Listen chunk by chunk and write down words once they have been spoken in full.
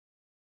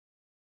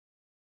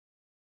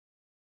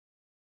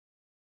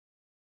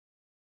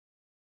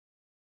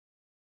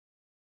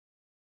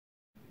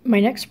My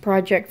next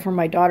project for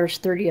my daughter's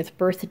 30th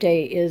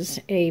birthday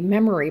is a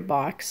memory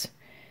box.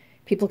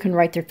 People can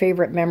write their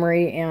favorite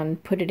memory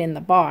and put it in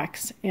the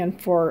box. And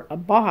for a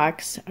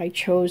box, I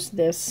chose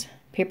this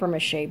paper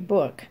mache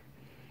book.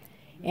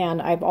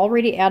 And I've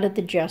already added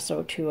the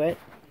gesso to it.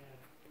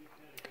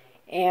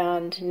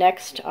 And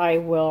next I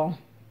will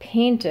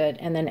paint it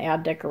and then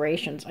add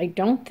decorations. I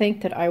don't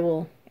think that I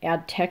will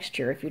add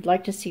texture. If you'd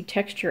like to see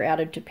texture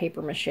added to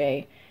paper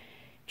mache,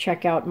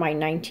 check out my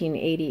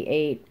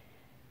 1988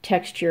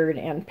 textured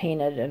and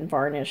painted and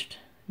varnished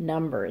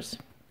numbers.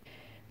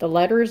 The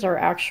letters are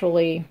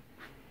actually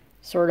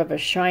sort of a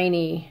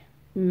shiny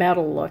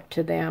metal look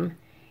to them,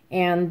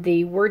 and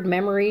the word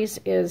memories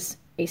is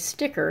a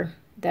sticker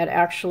that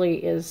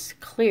actually is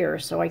clear,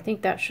 so I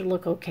think that should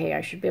look okay.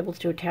 I should be able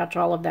to attach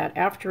all of that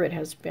after it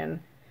has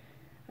been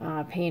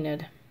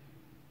painted.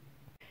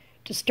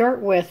 To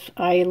start with,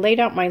 I laid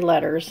out my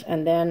letters,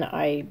 and then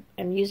I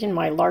am using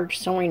my large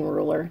sewing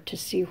ruler to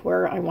see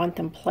where I want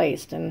them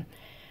placed, and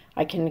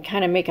I can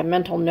kind of make a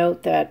mental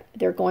note that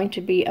they're going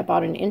to be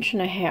about 1.5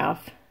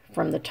 inches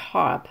from the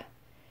top,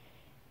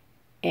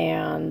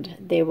 and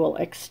they will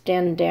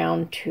extend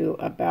down to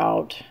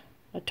about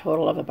a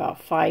total of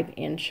about 5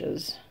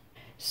 inches.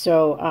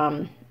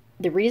 So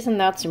the reason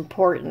that's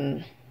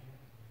important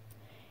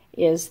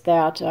is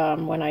that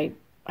when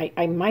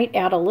I might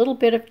add a little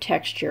bit of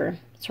texture,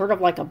 sort of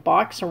like a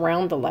box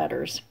around the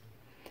letters,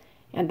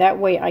 and that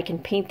way I can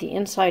paint the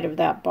inside of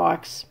that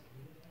box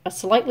a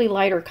slightly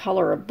lighter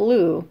color of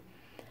blue,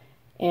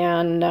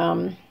 and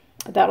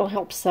that'll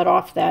help set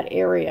off that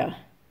area.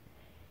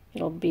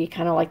 It'll be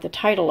kind of like the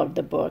title of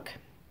the book.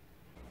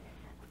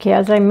 Okay,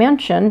 as I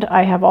mentioned,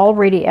 I have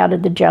already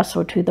added the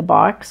gesso to the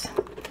box.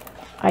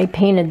 I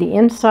painted the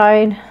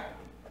inside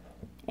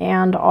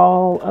and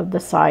all of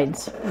the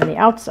sides and the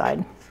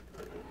outside.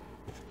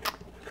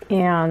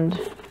 And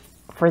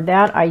for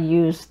that I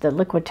used the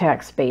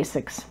Liquitex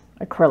Basics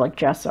acrylic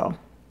gesso.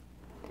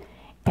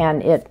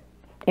 And it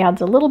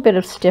adds a little bit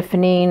of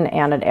stiffening,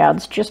 and it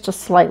adds just a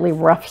slightly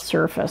rough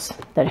surface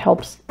that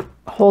helps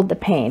hold the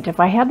paint. If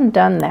I hadn't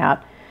done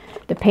that,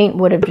 the paint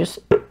would have just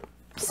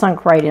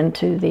sunk right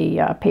into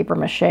the paper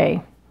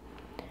mache.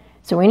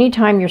 So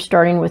anytime you're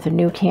starting with a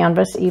new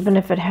canvas, even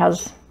if it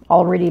has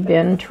already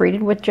been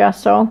treated with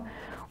gesso,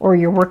 or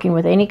you're working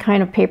with any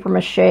kind of paper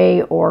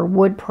mache or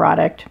wood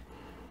product,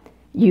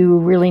 you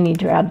really need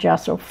to add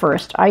gesso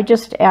first. I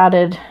just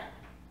added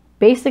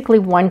basically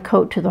 1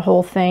 coat to the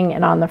whole thing,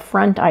 and on the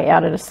front I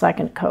added a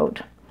 2nd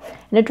coat.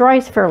 And it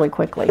dries fairly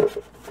quickly.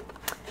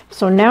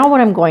 So now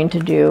what I'm going to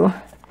do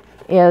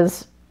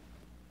is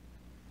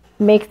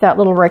make that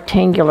little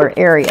rectangular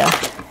area.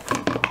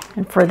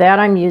 And for that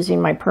I'm using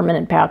my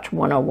Permanent Patch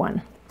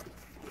 101.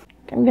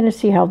 I'm going to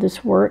see how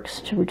this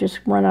works. To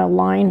just run a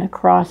line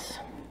across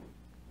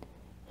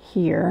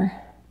here.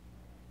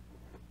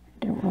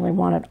 I don't really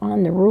want it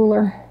on the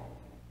ruler.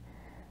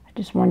 I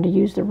just wanted to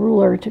use the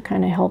ruler to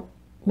kind of help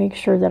make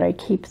sure that I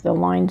keep the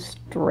line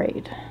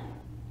straight.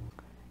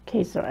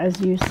 Okay, so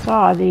as you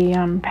saw,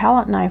 the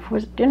palette knife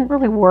didn't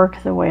really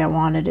work the way I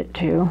wanted it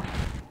to,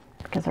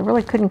 because I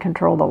really couldn't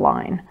control the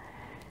line.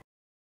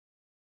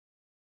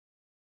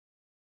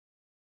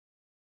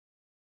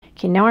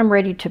 Okay, now I'm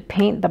ready to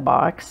paint the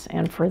box,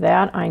 and for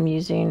that I'm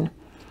using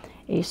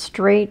a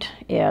straight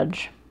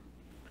edge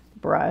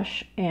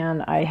brush,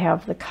 and I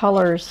have the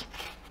colors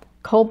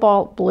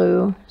Cobalt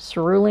Blue,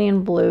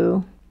 Cerulean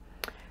Blue,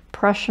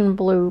 Prussian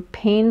Blue,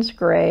 Payne's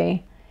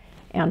Gray,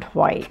 and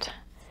White.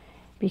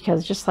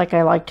 Because just like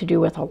I like to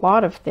do with a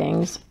lot of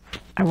things,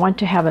 I want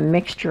to have a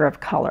mixture of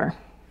color.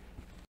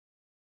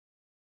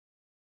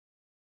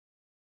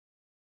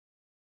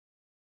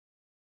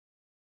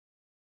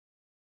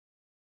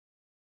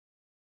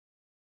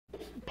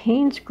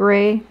 Payne's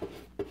Gray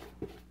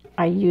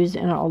I use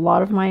in a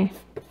lot of my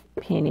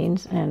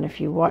paintings, and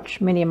if you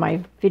watch many of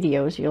my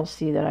videos, you'll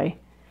see that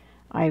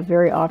I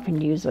very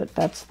often use it.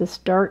 That's this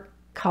dark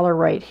color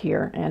right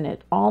here, and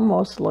it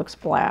almost looks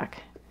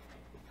black,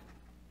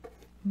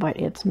 but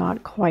it's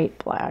not quite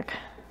black.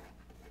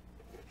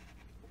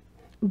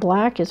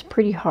 Black is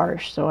pretty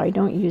harsh, so I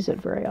don't use it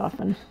very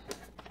often.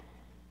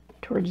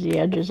 Towards the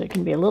edges it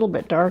can be a little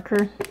bit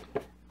darker,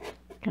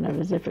 kind of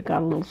as if it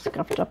got a little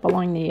scuffed up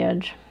along the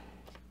edge,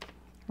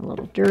 a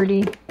little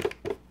dirty.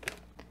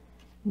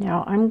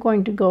 Now I'm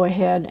going to go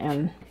ahead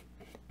and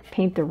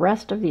paint the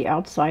rest of the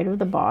outside of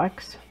the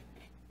box,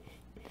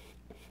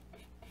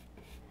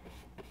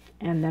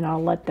 and then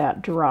I'll let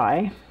that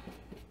dry.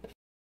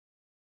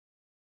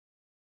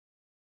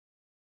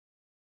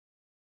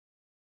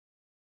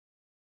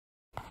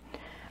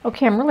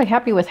 Okay, I'm really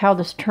happy with how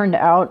this turned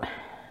out.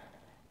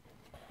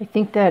 I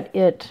think that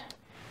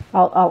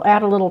I'll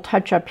add a little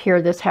touch up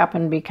here. This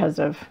happened because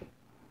of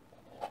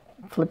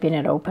flipping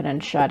it open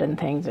and shut and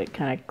things. It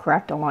kind of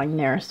cracked along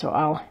there, so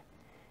I'll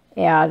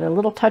add a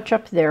little touch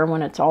up there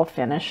when it's all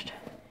finished.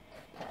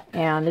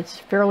 And it's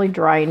fairly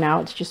dry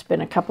now. It's just been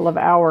a couple of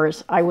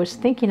hours. I was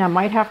thinking I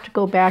might have to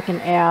go back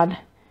and add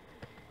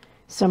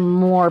some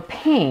more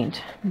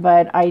paint,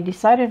 but I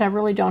decided I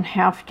really don't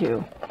have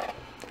to.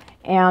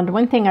 And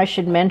one thing I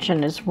should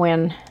mention is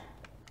when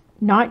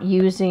not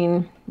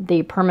using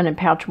the Permanent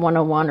Patch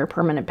 101 or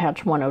Permanent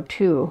Patch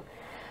 102,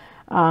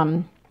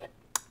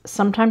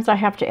 sometimes I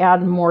have to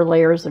add more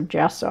layers of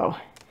gesso.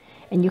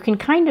 And you can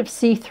kind of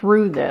see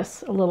through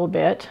this a little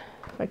bit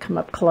if I come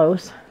up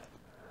close.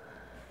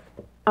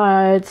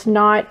 It's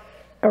not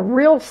a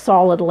real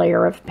solid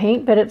layer of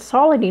paint, but it's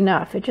solid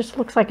enough. It just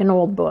looks like an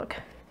old book.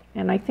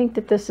 And I think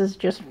that this is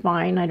just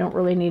fine. I don't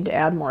really need to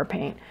add more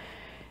paint.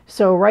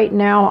 So right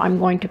now I'm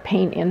going to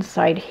paint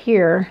inside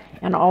here,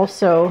 and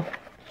also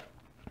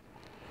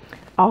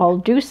I'll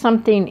do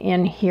something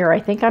in here. I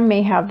think I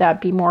may have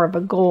that be more of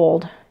a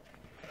gold.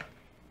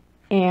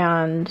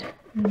 And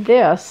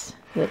this,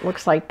 that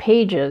looks like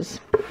pages,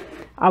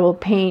 I will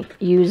paint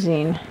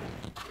using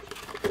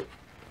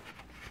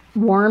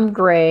warm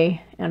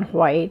gray and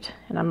white,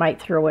 and I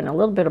might throw in a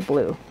little bit of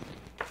blue.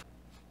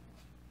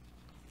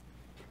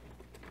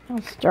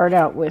 I'll start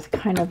out with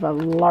kind of a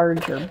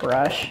larger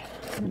brush,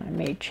 and I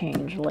may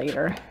change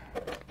later.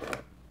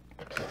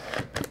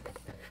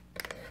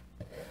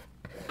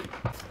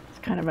 It's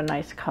kind of a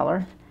nice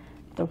color.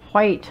 The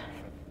white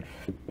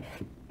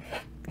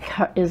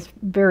is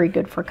very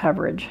good for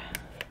coverage.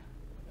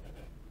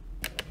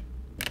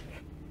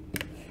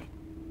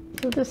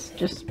 So this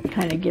just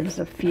kind of gives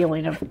a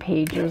feeling of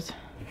pages.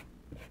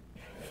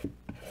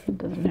 It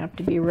doesn't have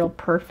to be real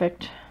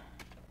perfect.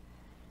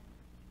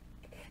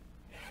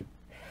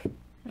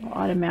 It'll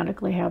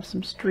automatically have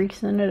some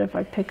streaks in it if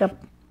I pick up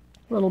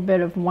a little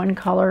bit of one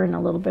color and a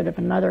little bit of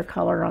another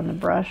color on the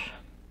brush.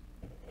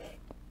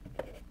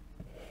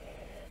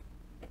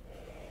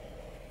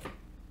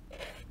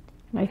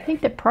 And I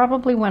think that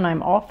probably when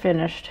I'm all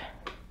finished,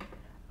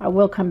 I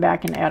will come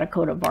back and add a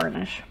coat of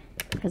varnish,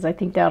 because I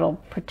think that'll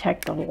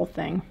protect the whole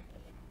thing.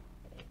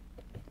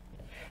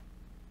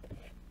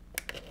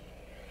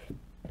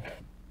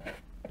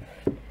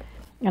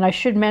 And I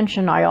should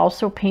mention I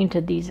also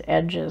painted these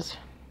edges.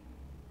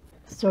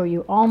 So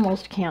you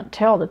almost can't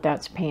tell that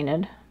that's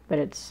painted, but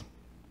it's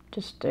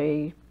just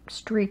a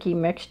streaky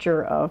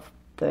mixture of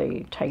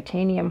the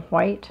titanium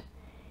white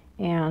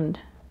and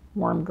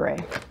warm gray.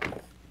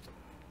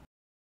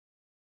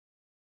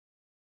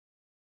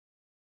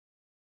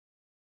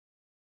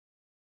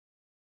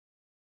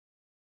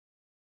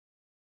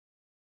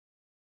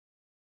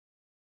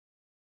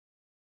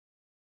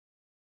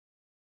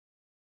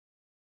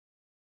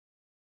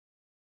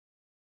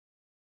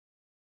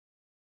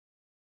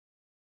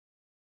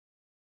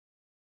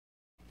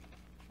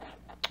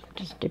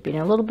 Just dipping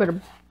a little bit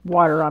of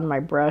water on my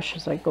brush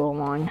as I go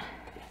along.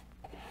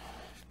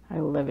 I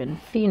live in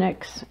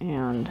Phoenix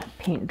and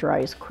paint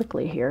dries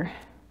quickly here.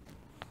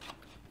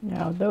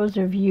 Now those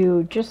of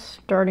you just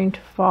starting to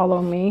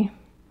follow me,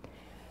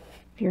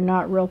 if you're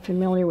not real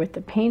familiar with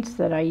the paints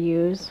that I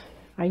use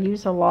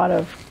a lot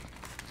of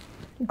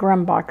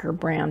Grumbacher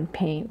brand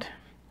paint.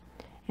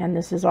 And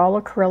this is all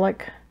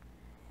acrylic,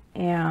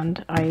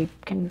 and I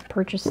can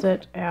purchase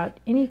it at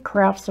any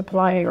craft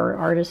supply or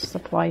artist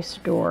supply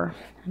store.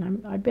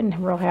 And I've been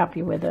real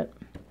happy with it.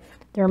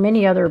 There are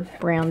many other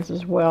brands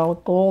as well.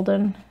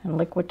 Golden and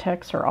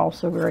Liquitex are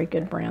also very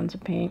good brands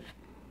of paint.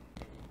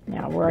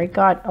 Now where I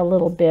got a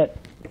little bit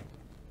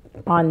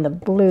on the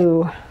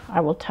blue,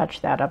 I will touch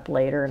that up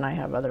later, and I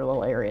have other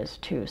little areas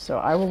too. So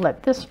I will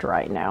let this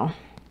dry now.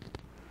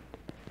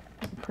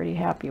 I'm pretty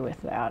happy with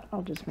that.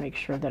 I'll just make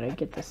sure that I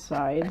get the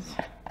sides,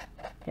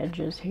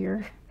 edges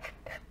here.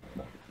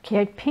 Okay,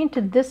 I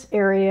painted this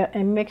area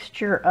a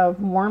mixture of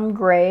warm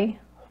gray,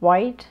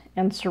 white,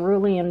 and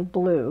cerulean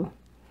blue.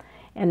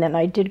 And then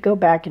I did go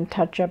back and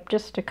touch up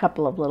just a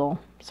couple of little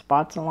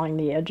spots along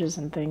the edges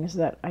and things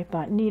that I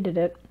thought needed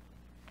it.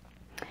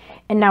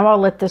 And now I'll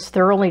let this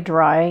thoroughly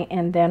dry,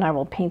 and then I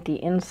will paint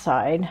the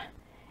inside,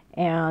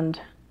 and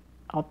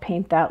I'll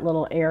paint that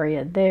little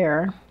area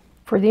there.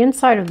 For the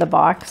inside of the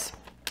box,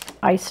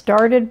 I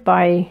started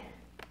by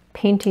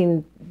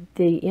painting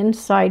the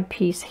inside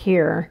piece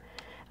here,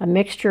 a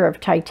mixture of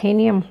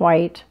titanium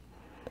white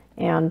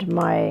and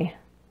my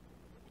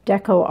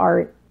Deco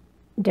Art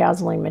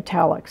Dazzling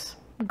Metallics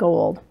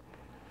gold.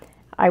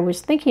 I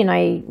was thinking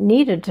I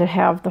needed to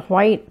have the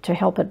white to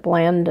help it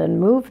blend and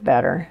move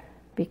better,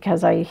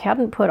 because I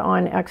hadn't put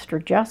on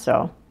extra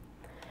gesso.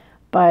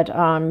 But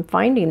I'm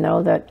finding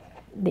though that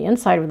the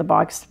inside of the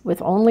box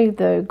with only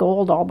the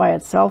gold all by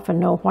itself and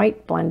no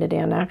white blended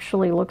in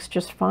actually looks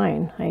just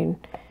fine.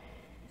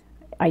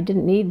 I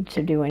didn't need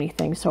to do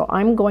anything. So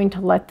I'm going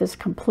to let this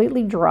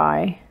completely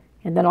dry,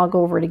 and then I'll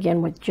go over it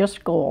again with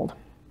just gold.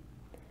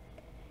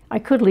 I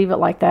could leave it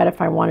like that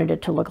if I wanted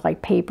it to look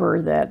like paper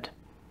that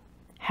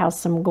has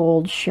some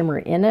gold shimmer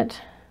in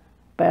it,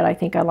 but I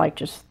think I like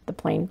just the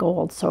plain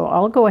gold. So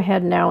I'll go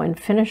ahead now and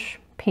finish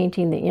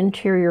painting the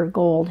interior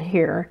gold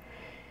here.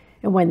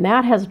 And when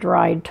that has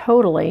dried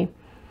totally,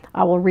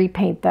 I will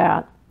repaint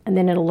that, and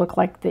then it'll look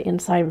like the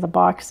inside of the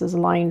box is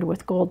lined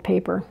with gold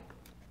paper.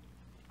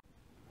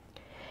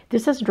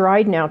 This has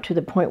dried now to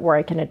the point where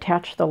I can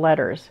attach the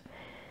letters.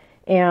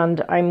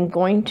 And I'm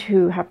going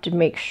to have to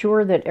make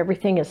sure that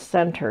everything is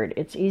centered.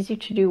 It's easy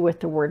to do with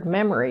the word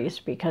memories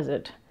because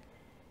it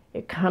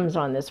it comes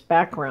on this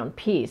background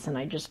piece, and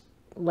I just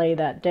lay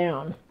that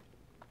down.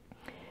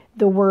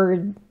 The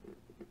word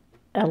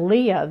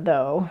Aliyah,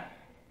 though,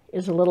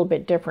 is a little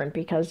bit different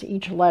because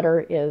each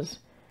letter is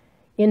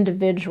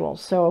individual.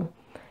 So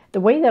the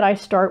way that I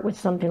start with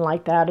something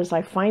like that is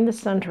I find the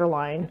center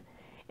line,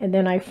 and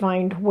then I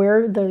find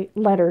where the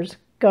letters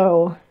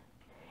go,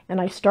 and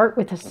I start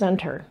with the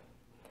center.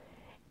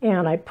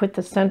 And I put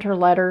the center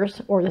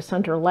letters, or the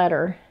center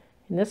letter.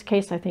 In this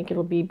case, I think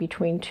it'll be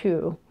between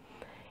two.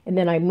 And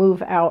then I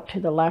move out to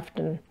the left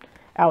and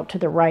out to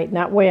the right. And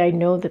that way I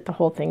know that the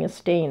whole thing is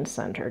staying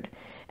centered.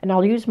 And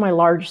I'll use my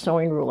large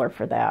sewing ruler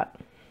for that.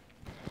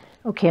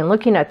 Okay, and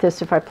looking at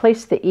this, if I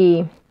place the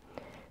E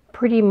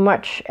pretty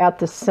much at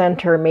the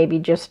center, maybe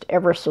just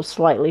ever so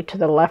slightly to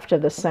the left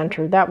of the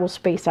center, that will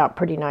space out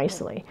pretty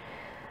nicely.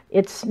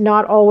 It's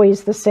not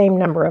always the same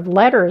number of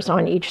letters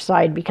on each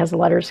side because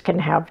letters can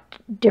have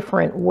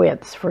different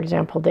widths. For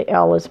example, the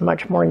L is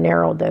much more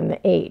narrow than the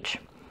H.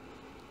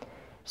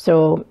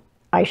 So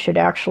I should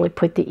actually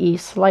put the E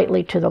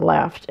slightly to the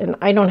left. And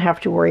I don't have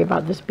to worry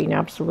about this being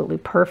absolutely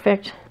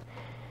perfect,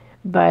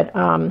 but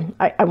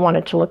I want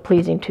it to look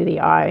pleasing to the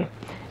eye.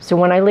 So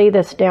when I lay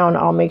this down,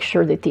 I'll make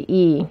sure that the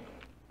E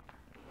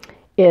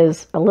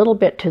is a little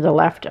bit to the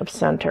left of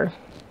center.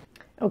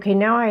 Okay,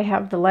 now I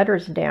have the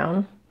letters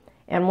down.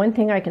 And one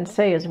thing I can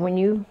say is when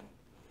you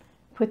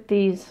put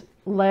these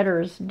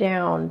letters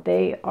down,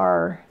 they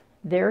are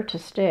there to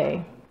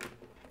stay.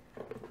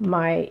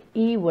 My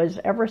E was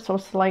ever so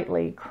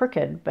slightly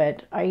crooked,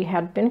 but I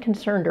had been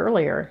concerned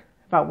earlier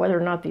about whether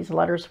or not these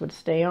letters would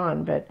stay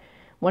on. But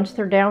once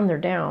they're down, they're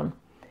down.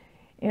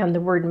 And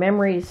the word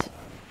memories,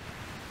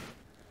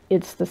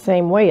 it's the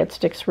same way. It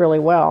sticks really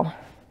well.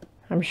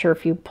 I'm sure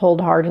if you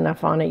pulled hard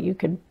enough on it, you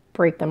could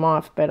break them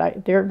off,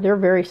 but they're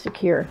very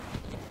secure.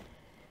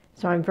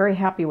 So I'm very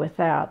happy with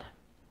that.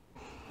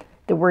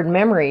 The word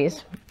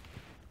memories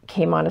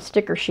came on a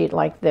sticker sheet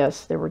like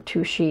this. There were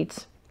 2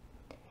 sheets,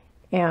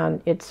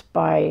 and it's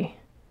by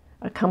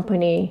a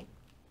company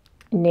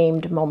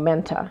named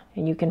Momenta,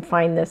 and you can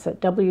find this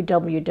at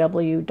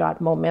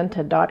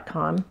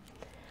www.momenta.com.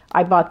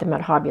 I bought them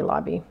at Hobby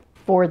Lobby.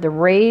 For the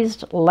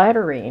raised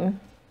lettering,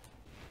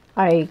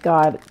 I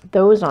got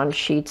those on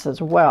sheets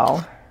as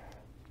well.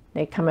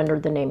 They come under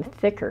the name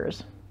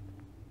Thickers,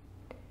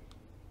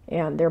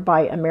 and they're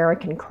by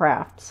American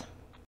Crafts.